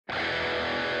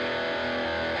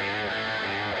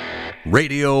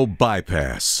Radio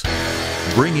Bypass,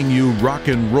 bringing you rock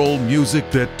and roll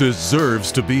music that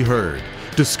deserves to be heard.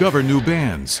 Discover new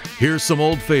bands. Here's some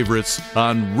old favorites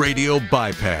on Radio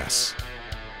Bypass.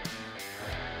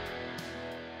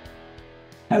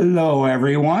 Hello,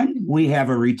 everyone. We have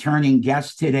a returning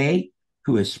guest today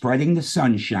who is spreading the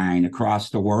sunshine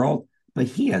across the world,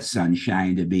 Bahia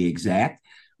Sunshine to be exact.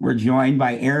 We're joined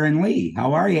by Aaron Leigh.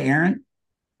 How are you, Aaron?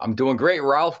 I'm doing great,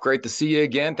 Ralph. Great to see you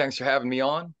again. Thanks for having me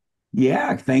on.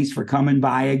 Yeah, thanks for coming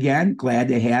by again. Glad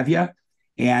to have you.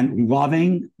 And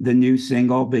loving the new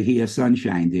single, Bahia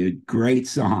Sunshine, dude. Great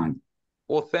song.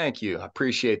 Well, thank you. I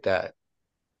appreciate that.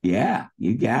 Yeah,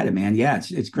 you got it, man. Yeah,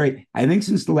 it's great. I think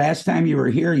since the last time you were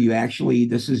here,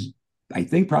 this is, I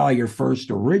think, probably your first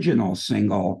original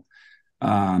single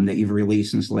that you've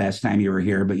released since the last time you were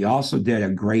here. But you also did a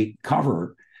great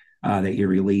cover that you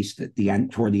released at the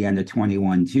end, toward the end of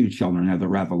 21 too, Children of the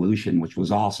Revolution, which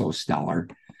was also stellar.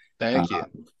 Thank you.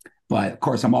 But of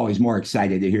course, I'm always more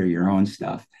excited to hear your own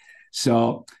stuff.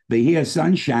 So Bahia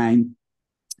Sunshine,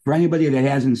 for anybody that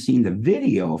hasn't seen the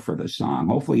video for the song,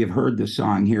 hopefully you've heard the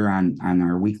song here on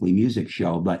our weekly music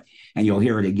show, and you'll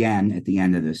hear it again at the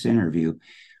end of this interview.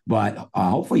 But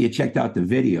hopefully you checked out the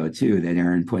video too that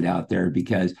Aaron put out there,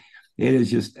 because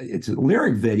it's a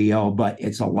lyric video, but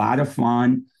it's a lot of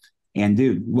fun. And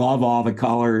dude, love all the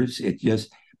colors. It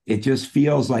just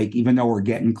feels like, even though we're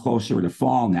getting closer to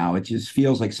fall now, it just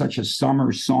feels like such a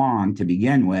summer song to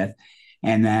begin with.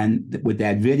 And then with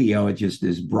that video, it just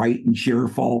is bright and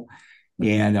cheerful,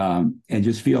 and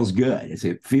just feels good. It's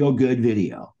a feel-good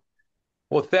video.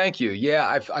 Well, thank you.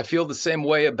 Yeah, I feel the same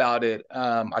way about it.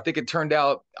 I think it turned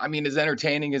out, as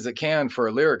entertaining as it can for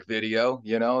a lyric video.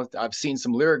 You know, I've seen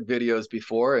some lyric videos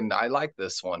before, and I like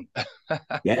this one.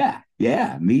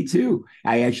 Yeah, me too.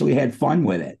 I actually had fun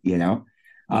with it, you know.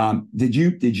 Did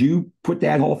you put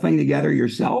that whole thing together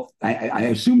yourself? I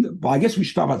assume that, well, I guess we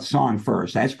should talk about the song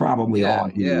first. That's probably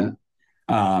all you.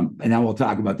 Yeah. And then we'll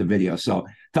talk about the video. So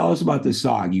tell us about the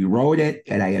song. You wrote it,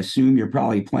 and I assume you're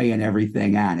probably playing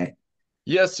everything on it.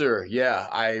 Yes, sir. Yeah,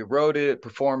 I wrote it,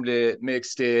 performed it,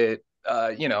 mixed it,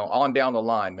 on down the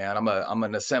line, man. I'm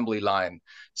an assembly line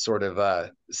sort of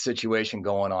situation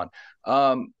going on.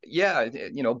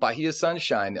 Bahia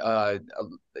Sunshine.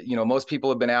 Most people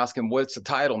have been asking, what's the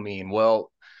title mean?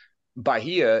 Well,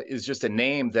 Bahia is just a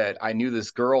name that I knew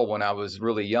this girl when I was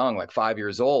really young, like 5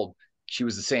 years old. She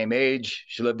was the same age.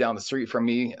 She lived down the street from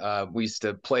me. We used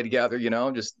to play together,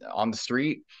 just on the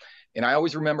street. And I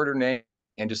always remembered her name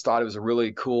and just thought it was a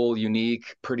really cool,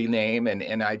 unique, pretty name.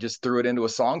 And I just threw it into a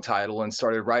song title and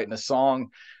started writing a song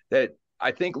that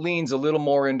I think leans a little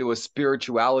more into a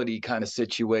spirituality kind of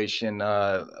situation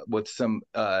with some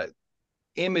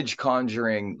image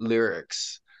conjuring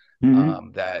lyrics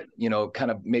that,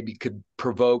 kind of maybe could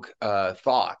provoke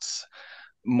thoughts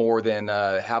more than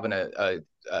having a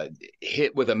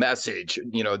hit with a message,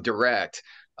 direct.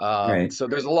 Right. So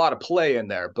there's a lot of play in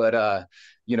there, but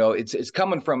it's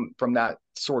coming from that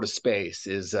sort of space,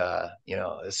 is a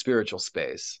spiritual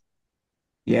space.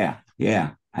 Yeah,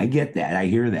 I get that. I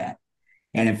hear that.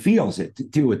 And it feels it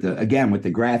too with the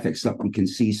graphics. We can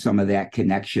see some of that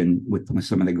connection with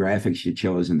some of the graphics you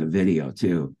chose in the video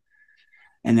too.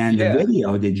 And then the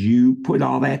video, did you put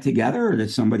all that together, or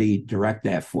did somebody direct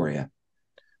that for you?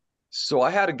 So I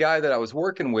had a guy that I was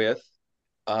working with,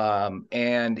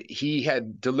 and he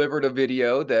had delivered a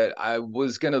video that I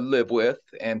was going to live with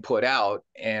and put out.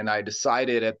 And I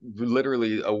decided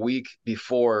literally a week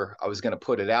before I was going to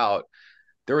put it out,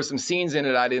 there were some scenes in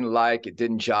it I didn't like. It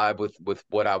didn't jive with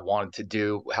what I wanted to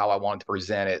do, how I wanted to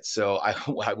present it. So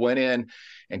I went in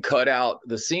and cut out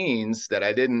the scenes that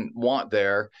I didn't want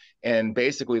there, and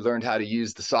basically learned how to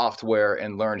use the software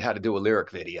and learned how to do a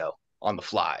lyric video on the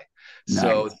fly. Nice.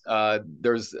 So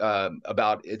there's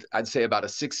I'd say about a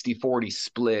 60-40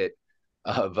 split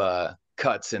of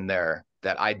cuts in there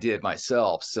that I did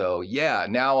myself. So yeah,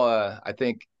 now I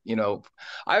think,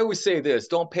 I always say this: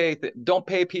 don't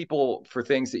pay people for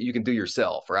things that you can do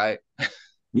yourself, right?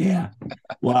 Yeah.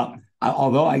 Well,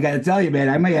 although I got to tell you, man,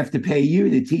 I may have to pay you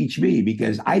to teach me,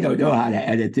 because I don't know how to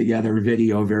edit together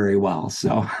video very well.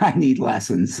 So I need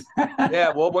lessons.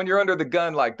 Yeah. Well, when you're under the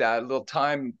gun like that, a little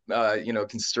time,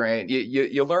 constraint,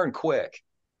 you learn quick.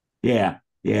 Yeah.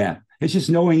 It's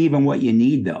just knowing even what you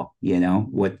need, though.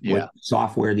 What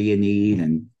software do you need,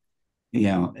 and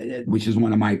which is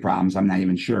one of my problems. I'm not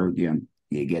even sure. You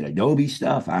get Adobe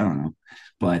stuff. I don't know,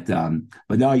 but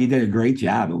no, you did a great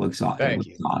job. It looks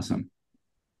awesome.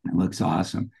 It looks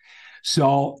awesome.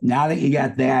 So now that you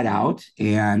got that out,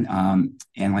 and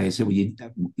like I said, you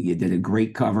did a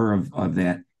great cover of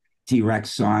that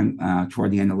T-Rex song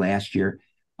toward the end of last year.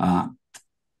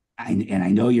 and I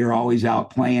know you're always out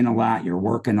playing a lot, you're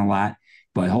working a lot,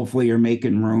 but hopefully you're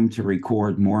making room to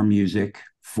record more music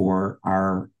for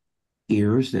our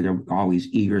ears that are always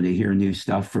eager to hear new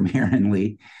stuff from Aaron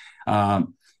Leigh.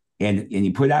 And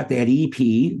you put out that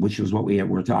EP, which was what we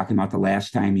were talking about the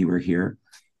last time you were here,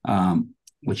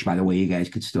 which, by the way, you guys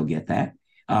could still get that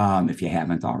if you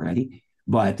haven't already.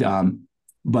 But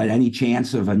any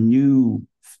chance of a new,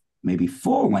 maybe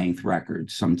full-length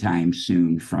record sometime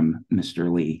soon from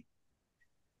Mr. Leigh?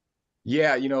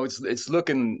 Yeah, it's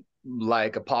looking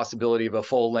like a possibility of a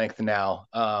full length now.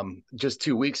 Just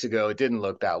 2 weeks ago, it didn't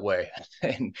look that way.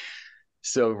 And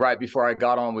so right before I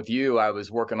got on with you, I was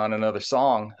working on another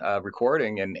song,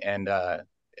 recording, and as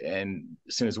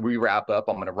soon as we wrap up,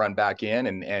 I'm going to run back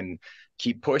in and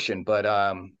keep pushing. But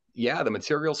yeah, the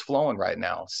material's flowing right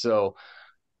now. So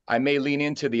I may lean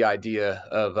into the idea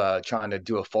of trying to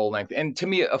do a full length. And to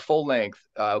me, a full length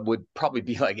would probably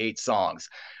be like 8 songs.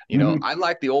 I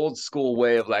like the old school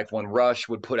way of like when Rush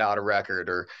would put out a record,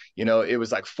 or, it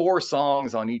was like 4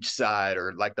 songs on each side,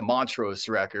 or like the Montrose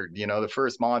record, the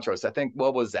first Montrose, I think,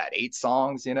 what was that? 8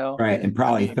 songs, Right. And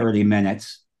probably 30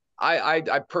 minutes.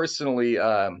 I personally,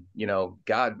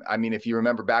 God, I mean, if you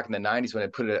remember back in the 90s when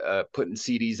they putting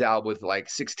CDs out with like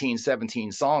 16,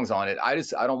 17 songs on it, I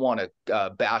don't want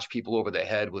to bash people over the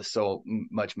head with so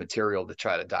much material to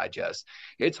try to digest.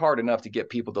 It's hard enough to get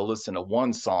people to listen to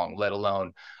one song, let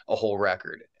alone a whole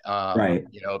record. Right.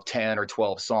 10 or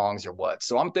 12 songs or what.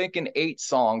 So I'm thinking 8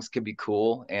 songs could be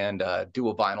cool, and do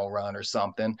a vinyl run or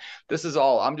something. This is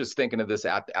all, I'm just thinking of this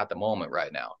at the moment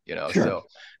right now, Sure. So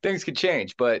things could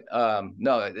change, but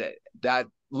no, that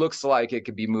looks like it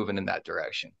could be moving in that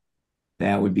direction.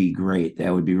 That would be great.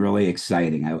 That would be really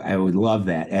exciting. I would love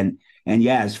that. And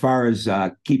yeah, as far as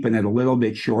keeping it a little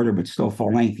bit shorter, but still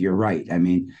full length, you're right. I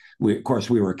mean, of course,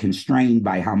 we were constrained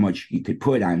by how much you could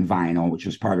put on vinyl, which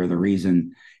was part of the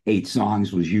reason 8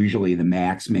 songs was usually the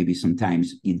max. Maybe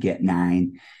sometimes you'd get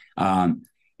 9.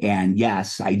 And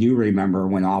yes, I do remember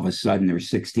when all of a sudden there's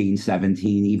 16,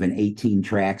 17, even 18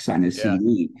 tracks on a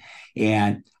CD.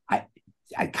 And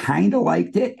I kind of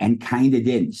liked it and kind of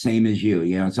didn't, same as you.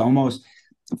 It's almost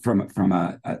from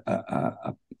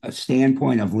a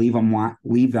standpoint of leave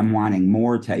them wanting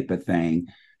more type of thing.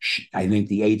 I think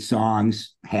the 8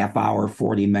 songs, half hour,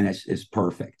 40 minutes is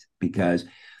perfect, because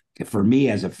for me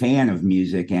as a fan of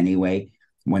music anyway,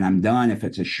 when I'm done, if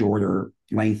it's a shorter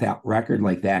length out record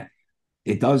like that,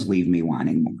 it does leave me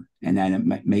wanting more. And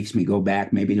then it makes me go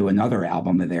back maybe to another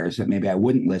album of theirs that maybe I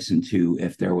wouldn't listen to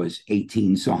if there was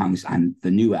 18 songs on the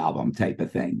new album type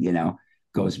of thing,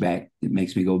 goes back. It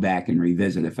makes me go back and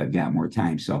revisit if I've got more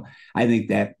time. So I think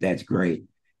that's great.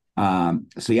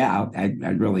 So yeah,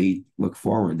 I'd really look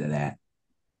forward to that.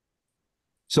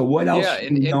 So what else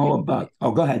do you know about?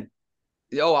 Oh, go ahead.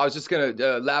 Oh, I was just going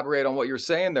to elaborate on what you're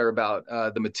saying there about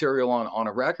the material on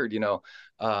a record.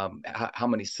 How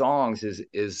many songs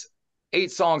is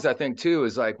 8 songs? I think too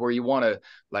is like where you want to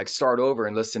like start over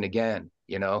and listen again.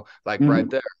 Right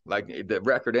there, like the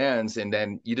record ends and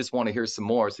then you just want to hear some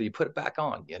more, so you put it back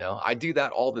on. I do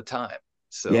that all the time.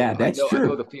 So yeah, that's true. I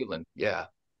know the feeling. Yeah.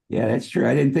 Yeah, that's true.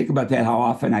 I didn't think about that, how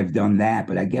often I've done that,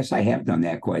 but I guess I have done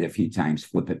that quite a few times,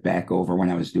 flip it back over when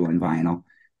I was doing vinyl.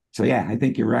 So yeah, I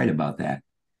think you're right about that.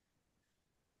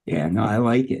 Yeah, no, I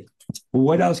like it. Well,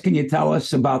 what else can you tell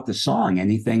us about the song?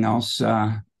 Anything else,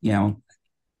 about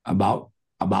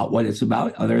what it's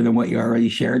about other than what you already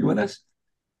shared with us?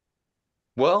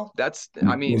 Well,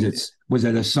 I mean, was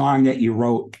it a song that you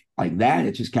wrote like that?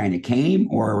 It just kind of came,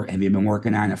 or have you been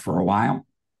working on it for a while?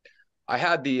 I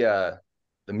had the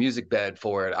music bed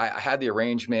for it. I had the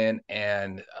arrangement,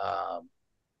 and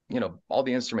all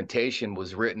the instrumentation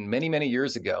was written many, many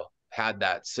years ago. Had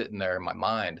that sitting there in my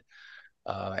mind.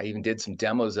 I even did some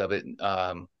demos of it,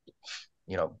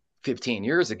 15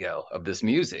 years ago of this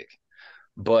music.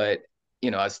 But,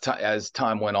 as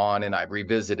time went on and I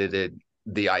revisited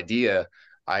the idea,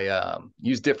 I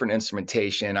used different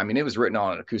instrumentation. I mean, it was written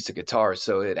on an acoustic guitar,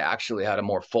 so it actually had a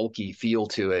more folky feel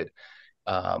to it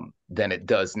than it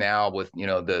does now with,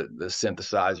 the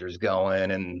synthesizers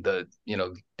going and the,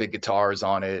 big guitars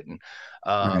on it. And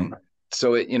Right.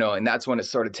 so it, and that's when it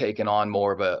started taking on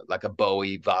more of a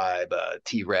Bowie vibe,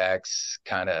 T-Rex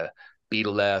kind of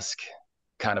Beatlesque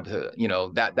kind of,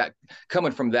 that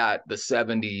coming from that, the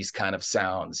 70s kind of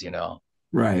sounds,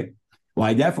 Right. Well,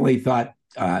 I definitely thought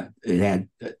it had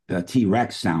a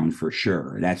T-Rex sound for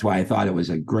sure. That's why I thought it was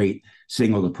a great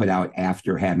single to put out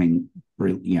after having,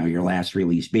 your last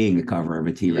release being a cover of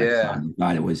a T-Rex song. I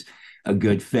thought it was a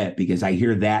good fit because I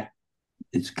hear that.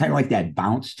 It's kind of like that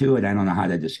bounce to it. I don't know how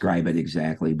to describe it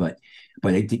exactly, but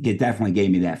it definitely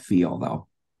gave me that feel though.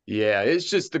 Yeah, it's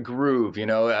just the groove,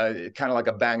 kind of like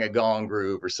a bang a gong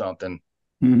groove or something.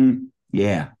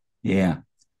 Yeah, yeah,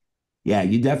 yeah.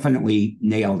 You definitely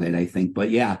nailed it, I think. But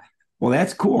yeah, well,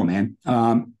 that's cool, man.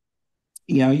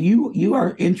 You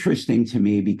are interesting to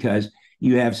me because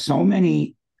you have so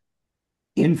many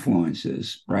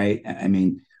influences, right? I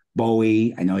mean,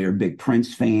 Bowie. I know you're a big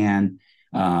Prince fan.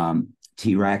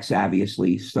 T-Rex,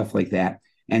 obviously, stuff like that.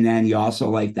 And then you also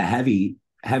like the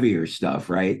heavier stuff,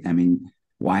 right? I mean,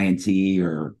 Y&T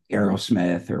or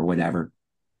Aerosmith or whatever.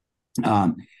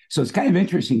 So it's kind of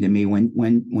interesting to me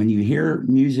when you hear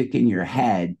music in your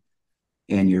head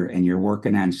and you're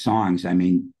working on songs. I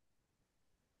mean,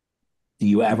 do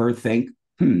you ever think,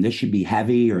 this should be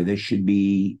heavy or this should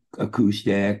be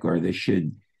acoustic or this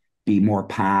should be more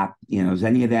pop? Does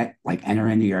any of that like enter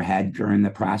into your head during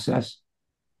the process?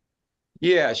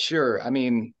 Yeah, sure. I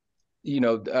mean,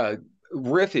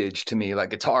 riffage to me, like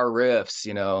guitar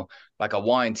riffs, like a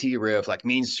Y&T riff, like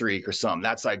Mean Streak or something.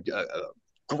 That's like a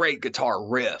great guitar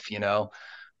riff,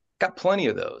 got plenty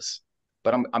of those.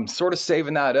 But I'm sort of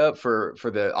saving that up for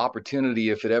the opportunity,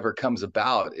 if it ever comes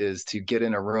about, is to get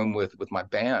in a room with my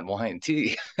band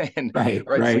Y&T and Right,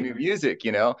 write some right. new music.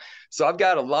 So I've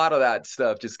got a lot of that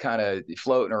stuff just kind of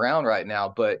floating around right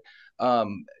now. But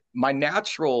my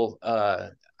natural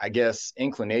I guess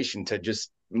inclination to just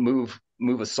move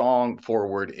a song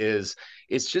forward is,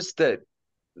 it's just that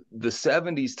the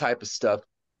 70s type of stuff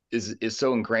is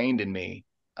so ingrained in me.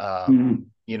 Mhm.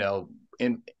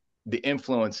 In the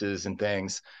influences and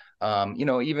things,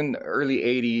 even early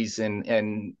 80s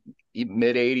and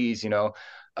mid 80s,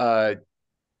 uh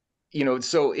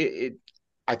so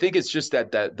I think it's just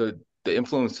that the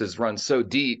influences run so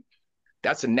deep.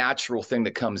 That's a natural thing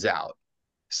that comes out.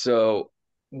 So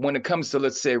when it comes to,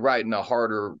 let's say, writing a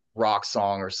harder rock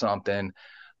song or something,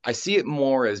 I see it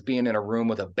more as being in a room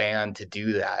with a band to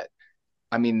do that.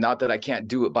 I mean, not that I can't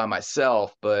do it by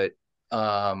myself, but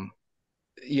um,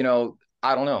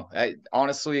 I don't know.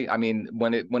 Honestly, I mean,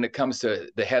 when it comes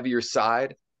to the heavier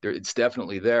side, it's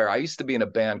definitely there. I used to be in a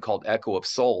band called Echo of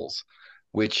Souls,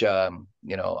 which I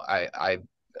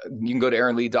you can go to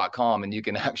aaronleigh.com and you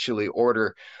can actually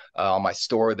order on my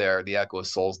store there the Echo of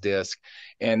Souls disc,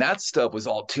 and that stuff was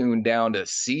all tuned down to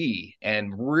C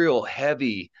and real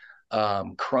heavy,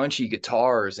 crunchy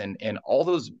guitars, and all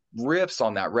those riffs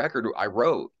on that record I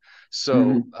wrote.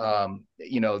 So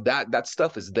Mhm. that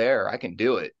stuff is there. I can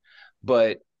do it,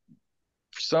 but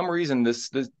for some reason,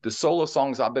 the solo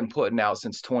songs I've been putting out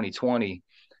since 2020,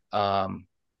 um,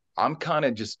 I'm kind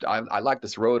of just I like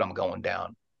this road I'm going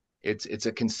down. It's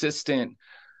a consistent,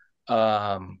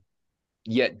 um,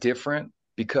 yet different,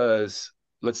 because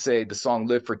let's say the song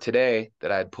 "Live for Today"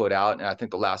 that I had put out, and I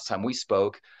think the last time we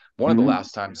spoke, one of the Mhm.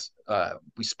 last times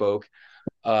we spoke,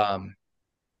 um,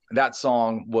 that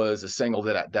song was a single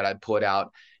that I'd put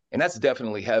out, and that's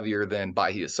definitely heavier than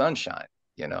Bahia Sunshine,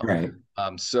 you know. Right.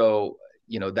 So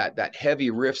that heavy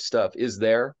riff stuff is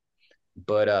there,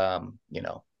 but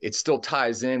it still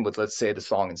ties in with, let's say, the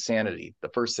song Insanity, the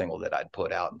first single that I'd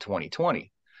put out in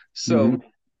 2020. So Mhm.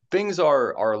 things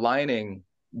are aligning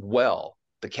well,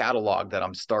 the catalog that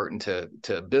I'm starting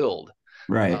to build.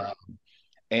 Right. Uh,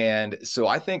 and so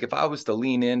I think if I was to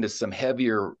lean into some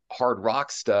heavier hard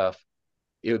rock stuff,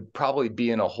 it would probably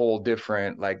be in a whole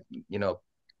different, like,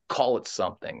 call it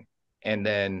something, and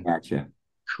then Gotcha.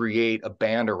 create a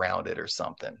band around it or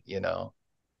something.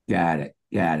 Got it.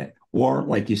 Got it. Or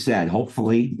like you said,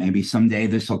 hopefully, maybe someday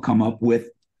this will come up with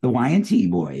the Y&T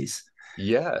boys.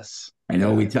 Yes. I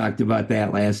know we Yeah. talked about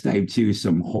that last time too.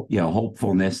 Some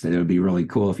hopefulness that it would be really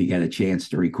cool if you got a chance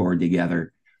to record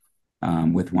together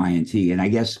with Y&T. And I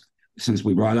guess since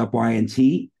we brought up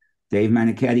Y&T, Dave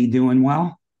Meniketti doing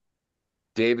well.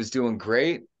 Dave is doing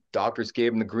great. Doctors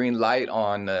gave him the green light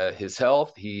on his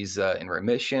health. He's in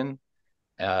remission.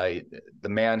 Uh, the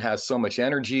man has so much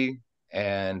energy,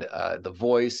 and the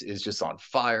voice is just on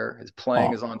fire. His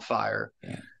playing Oh, is on fire.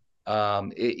 yeah.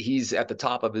 He's at the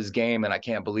top of his game, and I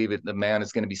can't believe it. The man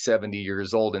is going to be 70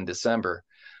 years old in December.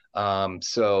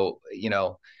 So,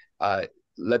 uh,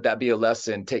 let that be a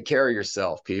lesson. Take care of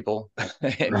yourself, people,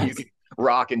 and you Right. can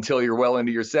rock until you're well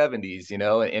into your 70s,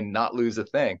 and not lose a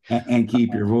thing. And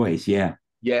keep your voice. Yeah.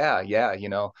 Yeah, yeah,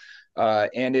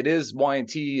 and it is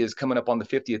Y&T is coming up on the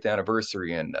 50th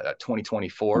anniversary in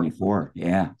 2024. 24.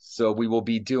 Yeah. So we will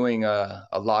be doing a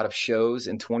lot of shows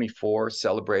in 24,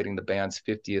 celebrating the band's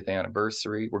 50th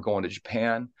anniversary. We're going to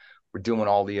Japan. We're doing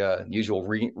all the usual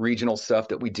regional stuff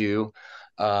that we do.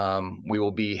 We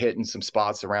will be hitting some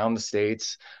spots around the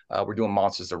States. We're doing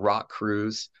Monsters of Rock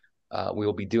cruise. We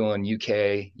will be doing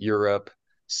UK, Europe.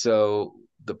 So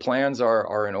the plans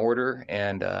are in order,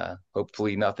 and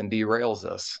hopefully nothing derails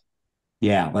us.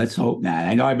 Yeah, let's hope not.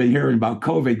 I know I've been hearing about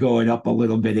COVID going up a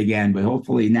little bit again, but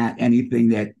hopefully not anything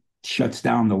that shuts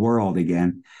down the world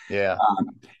again. Yeah.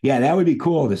 Yeah, that would be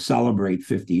cool to celebrate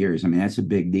 50 years. I mean, that's a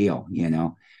big deal, you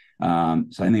know. So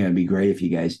I think it'd be great if you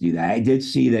guys do that. I did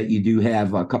see that you do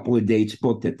have a couple of dates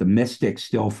booked at the Mystic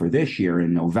still for this year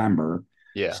in November,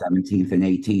 Yeah. 17th and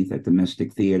 18th at the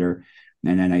Mystic Theater.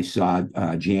 And then I saw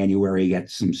January get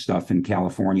some stuff in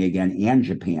California again and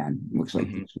Japan. Looks like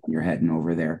you're heading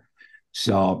over there.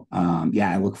 So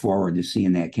yeah, I look forward to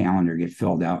seeing that calendar get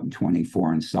filled out in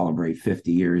 24 and celebrate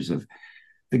 50 years of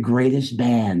the greatest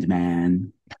band,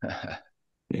 man.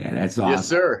 Yeah, that's awesome. Yes,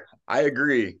 sir. I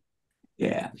agree.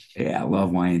 Yeah, I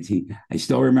love Y&T. I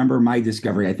still remember my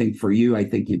discovery. I think for you, I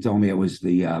think you told me it was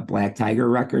the Black Tiger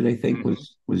record. I think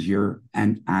was your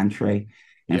entree,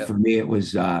 and for me, it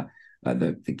was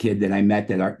the kid that I met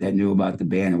that knew about the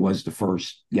band. It was the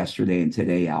first Yesterday and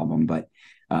Today album, but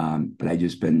I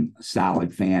just been a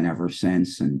solid fan ever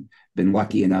since, and been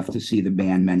lucky enough to see the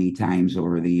band many times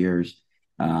over the years.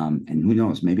 And who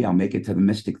knows, maybe I'll make it to the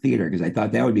Mystic Theater, because I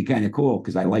thought that would be kind of cool,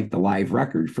 because I like the live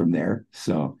record from there.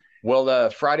 So. Well,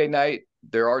 Friday night,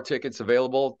 there are tickets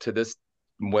available to this,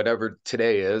 whatever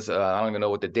today is. I don't even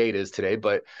know what the date is today,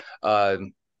 but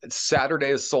Saturday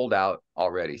is sold out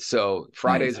already. So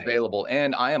Friday's available,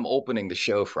 and I am opening the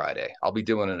show Friday. I'll be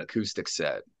doing an acoustic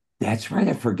set. That's right.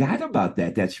 I forgot about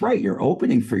that. That's right. You're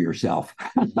opening for yourself.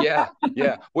 Yeah.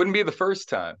 Wouldn't be the first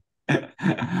time.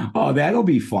 Oh, that'll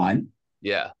be fun.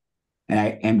 Yeah.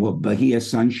 And will Bahia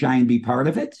Sunshine be part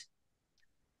of it?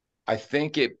 I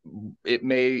think it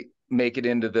may make it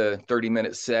into the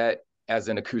 30-minute set as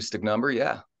an acoustic number.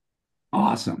 Yeah.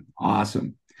 Awesome.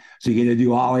 So you're going to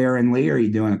do all Aaron Leigh, or are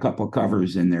you doing a couple of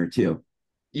covers in there too?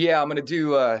 Yeah, I'm going to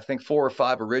do, I think 4 or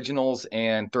 5 originals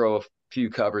and throw a few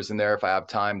covers in there if I have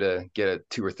time to get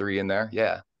 2 or 3 in there.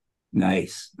 Yeah.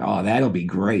 Nice. Oh, that'll be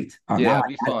great. Oh, yeah, it'll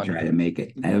be fun. Try to make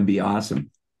it. That'll be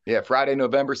awesome. Yeah, Friday,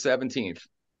 November 17th.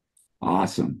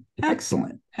 Awesome.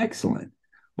 Excellent.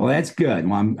 Well, that's good.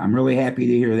 Well, I'm really happy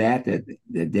to hear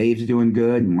that Dave's doing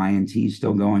good and Y&T's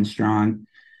still going strong.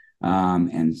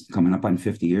 And coming up on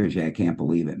 50 years. Yeah, I can't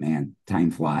believe it, man. Time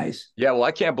flies. Yeah, well,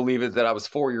 I can't believe it that I was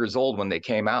 4 years old when they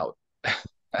came out.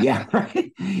 Yeah,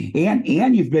 right.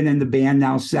 And you've been in the band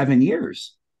now 7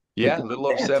 years. Yeah, a little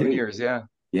over 7 years. Yeah.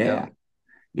 Yeah,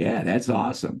 that's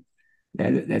awesome.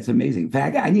 That's amazing. In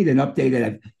fact, I need an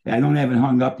updated. I don't have it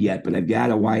hung up yet, but I've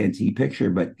got a Y&T picture.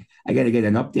 But I got to get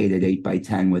an updated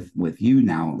 8x10 with you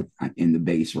now in the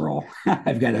bass roll.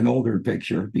 I've got an older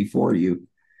picture before you,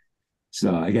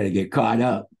 so I got to get caught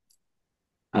up.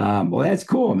 Well, that's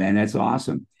cool, man. That's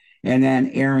awesome. And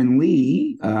then Aaron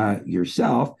Leigh,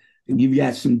 yourself, you've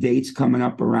got some dates coming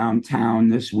up around town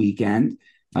this weekend.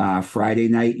 Friday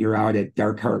night, you're out at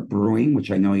Dark Heart Brewing,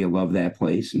 which I know you love that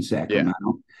place in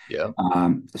Sacramento. Yeah.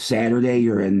 Saturday,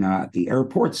 you're in the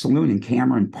Airport Saloon in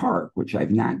Cameron Park, which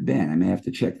I've not been. I may have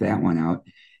to check that one out.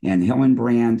 And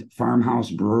Hillenbrand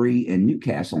Farmhouse Brewery in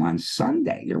Newcastle on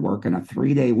Sunday. You're working a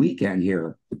 3-day weekend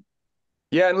here.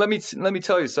 Yeah, and let me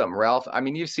tell you something, Ralph. I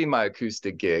mean, you've seen my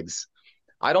acoustic gigs.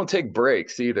 I don't take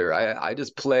breaks either. I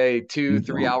just play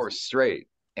 2-3 hours straight.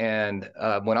 And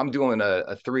when I'm doing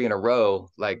a 3 in a row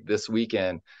like this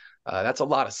weekend, that's a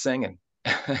lot of singing.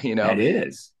 You know, it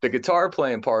is. The guitar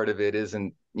playing part of it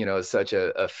isn't, such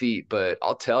a feat, but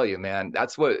I'll tell you, man,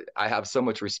 that's what I have so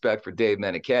much respect for Dave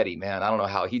Meniketti, man. I don't know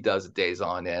how he does it days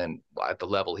on end at the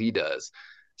level he does.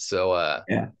 So,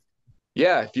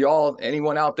 yeah, if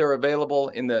anyone out there available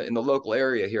in the local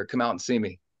area here, come out and see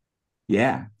me.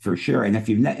 Yeah, for sure. And if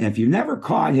you've never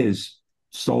caught his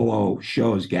solo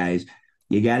shows, guys,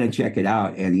 you got to check it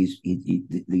out. And these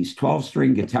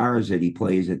 12-string guitars that he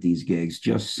plays at these gigs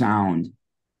just sound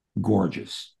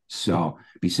gorgeous. So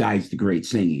besides the great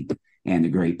singing and the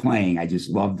great playing, I just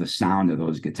love the sound of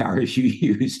those guitars you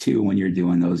use too when you're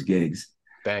doing those gigs.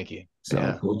 Thank you.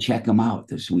 So go check them out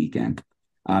this weekend.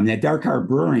 That Dark Heart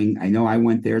Brewing, I know I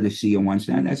went there to see you once.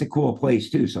 And that's a cool place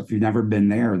too. So if you've never been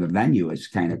there, the venue is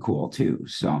kind of cool too.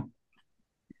 So,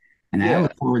 and I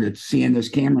look forward to seeing this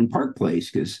Cameron Park place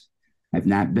because I've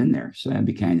not been there. So that'd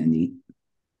be kind of neat.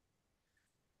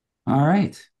 All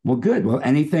right. Well, good. Well,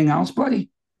 anything else, buddy?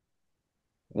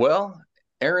 Well,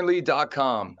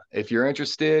 AaronLeigh.com. If you're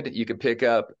interested, you can pick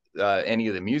up any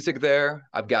of the music there.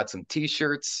 I've got some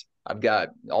T-shirts. I've got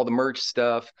all the merch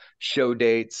stuff, show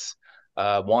dates.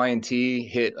 Y&T,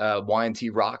 hit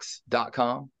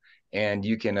yntrocks.com, and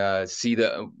you can see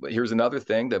here's another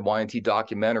thing, the Y&T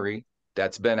documentary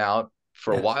that's been out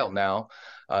for a while now.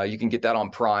 You can get that on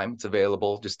Prime. It's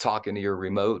available. Just talk into your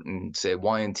remote and say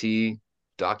Y&T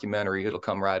documentary. It'll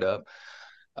come right up.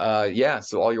 Yeah,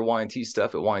 so all your Y&T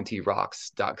stuff at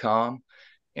yntrocks.com.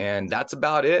 And that's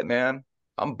about it, man.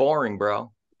 I'm boring,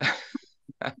 bro.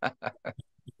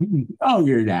 Oh,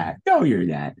 you're that. Oh, you're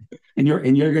that. And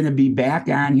you're going to be back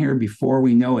on here before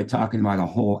we know it, talking about a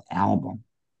whole album.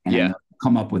 And Yeah.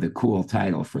 come up with a cool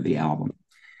title for the album.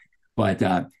 But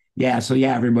yeah, so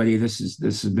yeah, everybody, this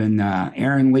has been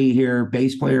Aaron Leigh here,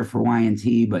 bass player for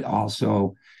Y&T, but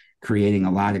also creating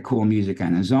a lot of cool music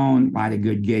on his own. A lot of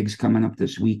good gigs coming up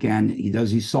this weekend. He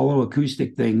does these solo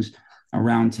acoustic things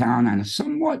around town on a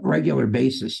somewhat regular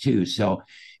basis too. So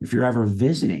if you're ever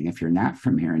visiting, if you're not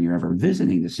from here and you're ever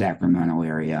visiting the Sacramento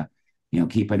area,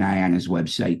 keep an eye on his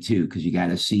website too, because you got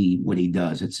to see what he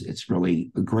does. It's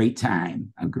really a great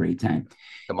time,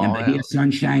 Come on, Bahia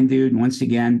Sunshine, dude. Once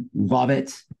again, love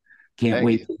it. Can't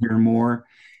wait to hear more.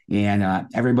 And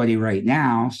everybody right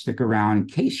now, stick around in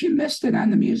case you missed it on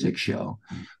the music show.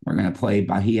 We're going to play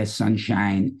Bahia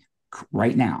Sunshine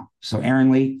right now. So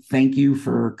Aaron Leigh, thank you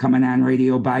for coming on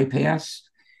Radio Bypass.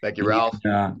 Thank you, Ralph.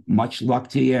 And, much luck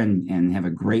to you, and have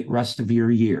a great rest of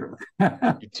your year.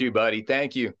 You too, buddy.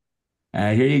 Thank you.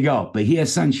 Here you go. Bahia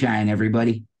Sunshine,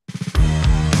 everybody.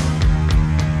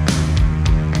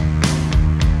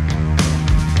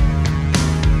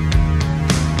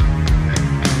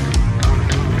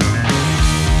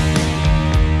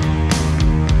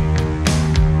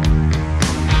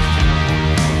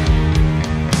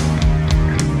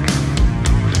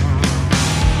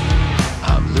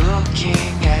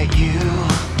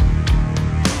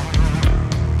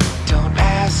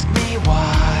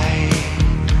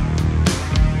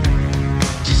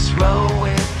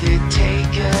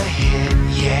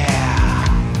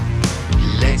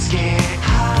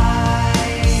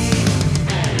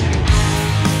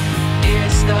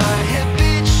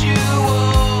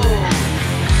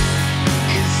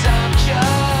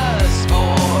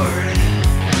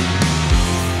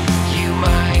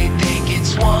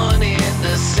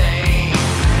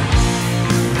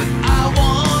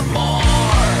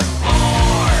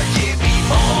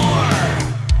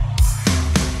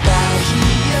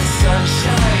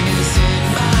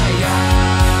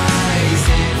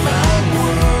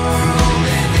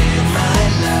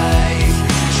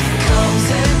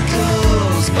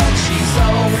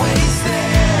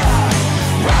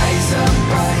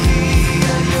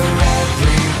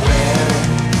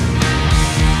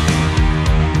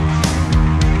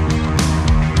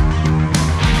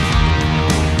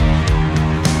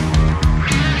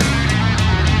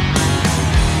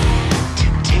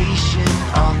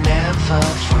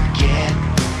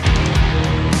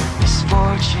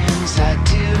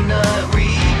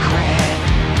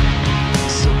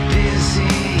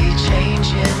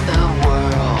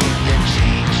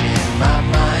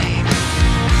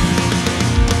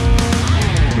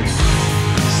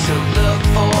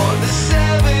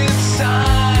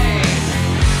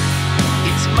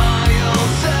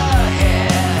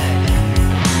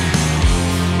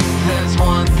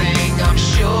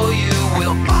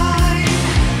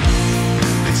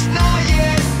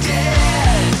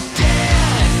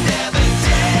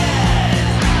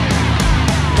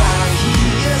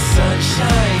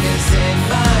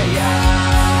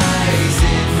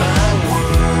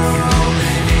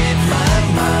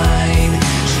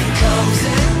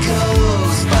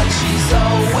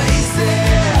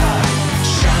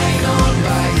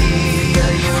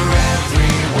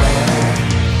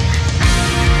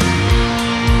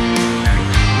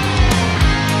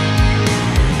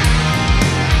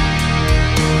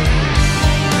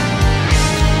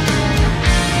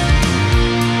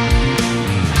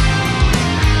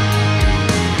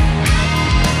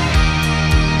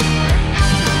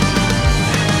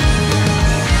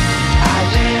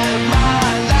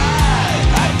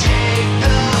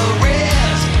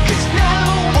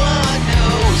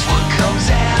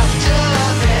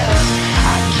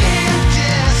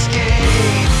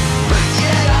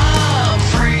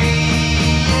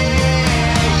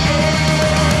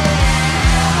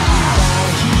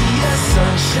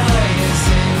 Sunshine is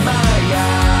in